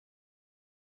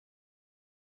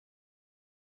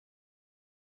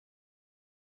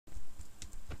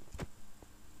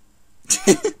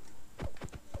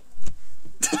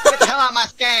Get the hell out of my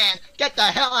scan! Get the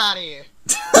hell out of here!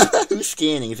 Who's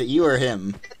scanning? Is it you or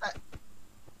him?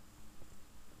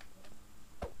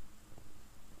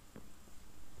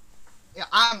 Yeah,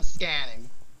 I'm scanning.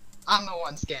 I'm the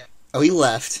one scanning. Oh, he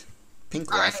left.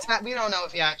 Pink left. Alright, we don't know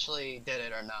if he actually did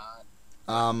it or not.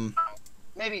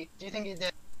 Maybe. Do you think he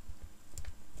did?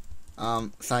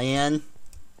 Cyan?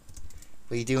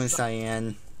 What are you doing,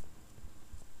 Cyan?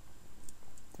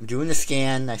 I'm doing the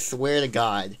scan, I swear to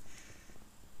God.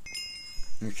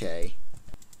 Okay.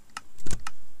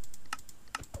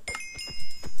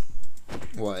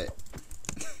 What?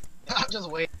 I'm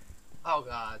just waiting. Oh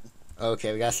God.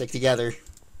 Okay, we gotta stick together.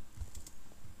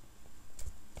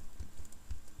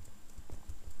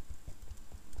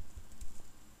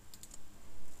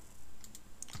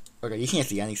 Okay, you can't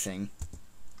see anything.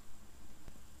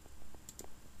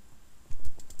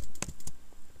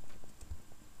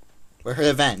 Where's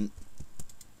her event?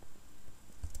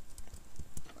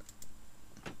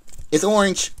 It's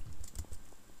orange!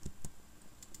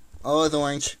 Oh, it's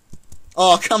orange.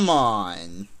 Oh, come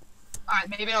on! Alright,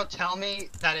 maybe don't tell me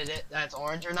that it's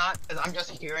orange or not, because I'm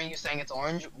just hearing you saying it's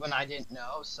orange when I didn't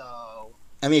know, so...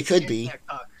 I mean, it could be.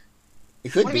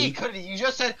 It could What do you be. mean it could be? You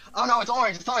just said, oh no, it's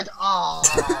orange, it's orange! Oh,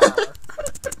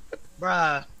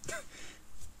 bruh.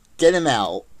 Get him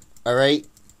out, alright?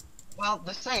 Well,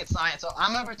 they're saying it's science, so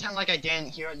I'm gonna pretend like I didn't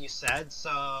hear what you said, so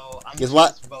I'm Just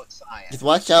gonna vote science. Just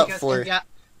watch out Because for... yeah,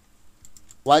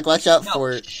 Watch out no,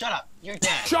 for... shut up. You're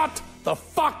dead. Shut the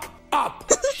fuck up!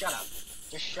 Shut up.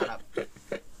 Just shut up.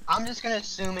 I'm just gonna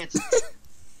assume it's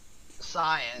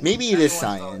science. Maybe it is Everyone's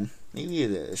Cyan. voting. Maybe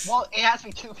it is. Well, it has to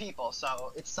be 2 people,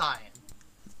 so it's science.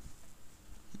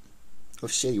 Oh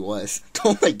shit, he was.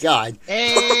 Oh my God.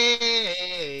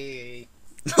 Hey!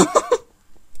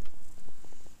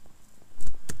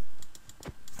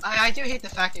 I do hate the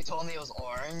fact you told me it was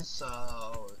orange,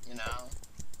 so, you know.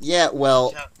 Yeah,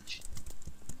 well...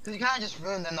 Because you kind of just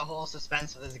ruined then the whole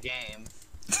suspense of this game.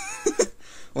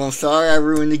 Well, I'm sorry I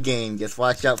ruined the game. Just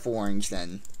watch out for orange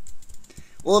then.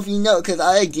 Well, if you know, because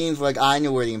I had games where, like, I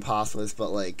knew where the imposter was,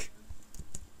 but, like,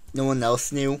 no one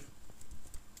else knew.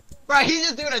 Right, he's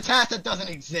just doing a task that doesn't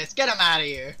exist. Get him out of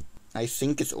here. I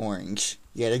think it's orange.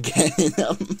 Yet again.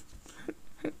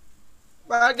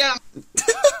 Bro, get him.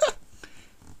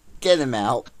 Get him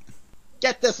out.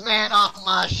 Get this man off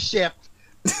my ship.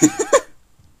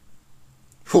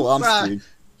 Well, I'm Bruh, screwed.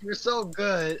 you're so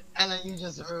good, and then you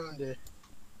just ruined it.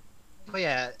 But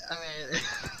yeah, I mean,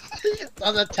 it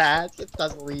does a task, it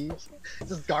does leaves. It's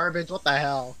just garbage, what the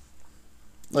hell?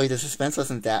 Like, the suspense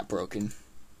wasn't that broken.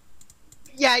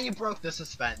 Yeah, you broke the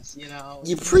suspense, you know?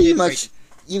 You pretty much...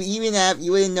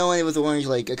 You wouldn't know it was orange,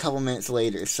 like, a couple minutes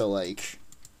later, so, like...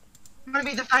 I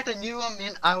mean, the fact I knew him,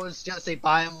 and I was gonna say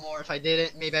buy him more if I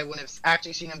didn't. Maybe I wouldn't have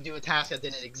actually seen him do a task that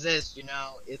didn't exist, you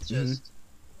know? It's just...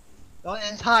 The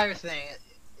entire thing,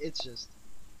 it's just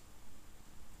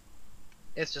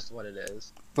what it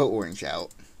is. Put orange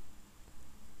out.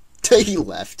 He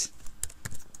left.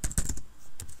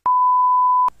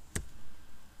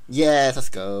 Yes, let's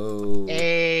go.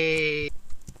 Hey,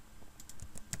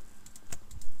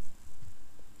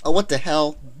 Oh, what the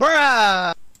hell?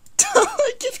 bruh!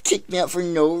 It just kicked me out for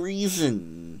no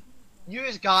reason. You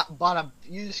just got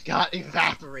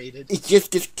evaporated. It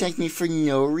just disconnected me for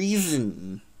no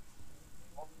reason.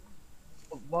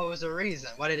 What was the reason?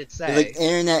 What did it say? Like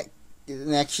internet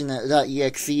connection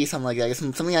 .exe, something like that.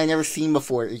 Something I never seen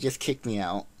before. It just kicked me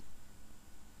out.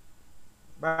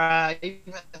 Bruh,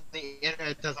 even the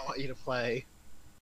internet doesn't want you to play.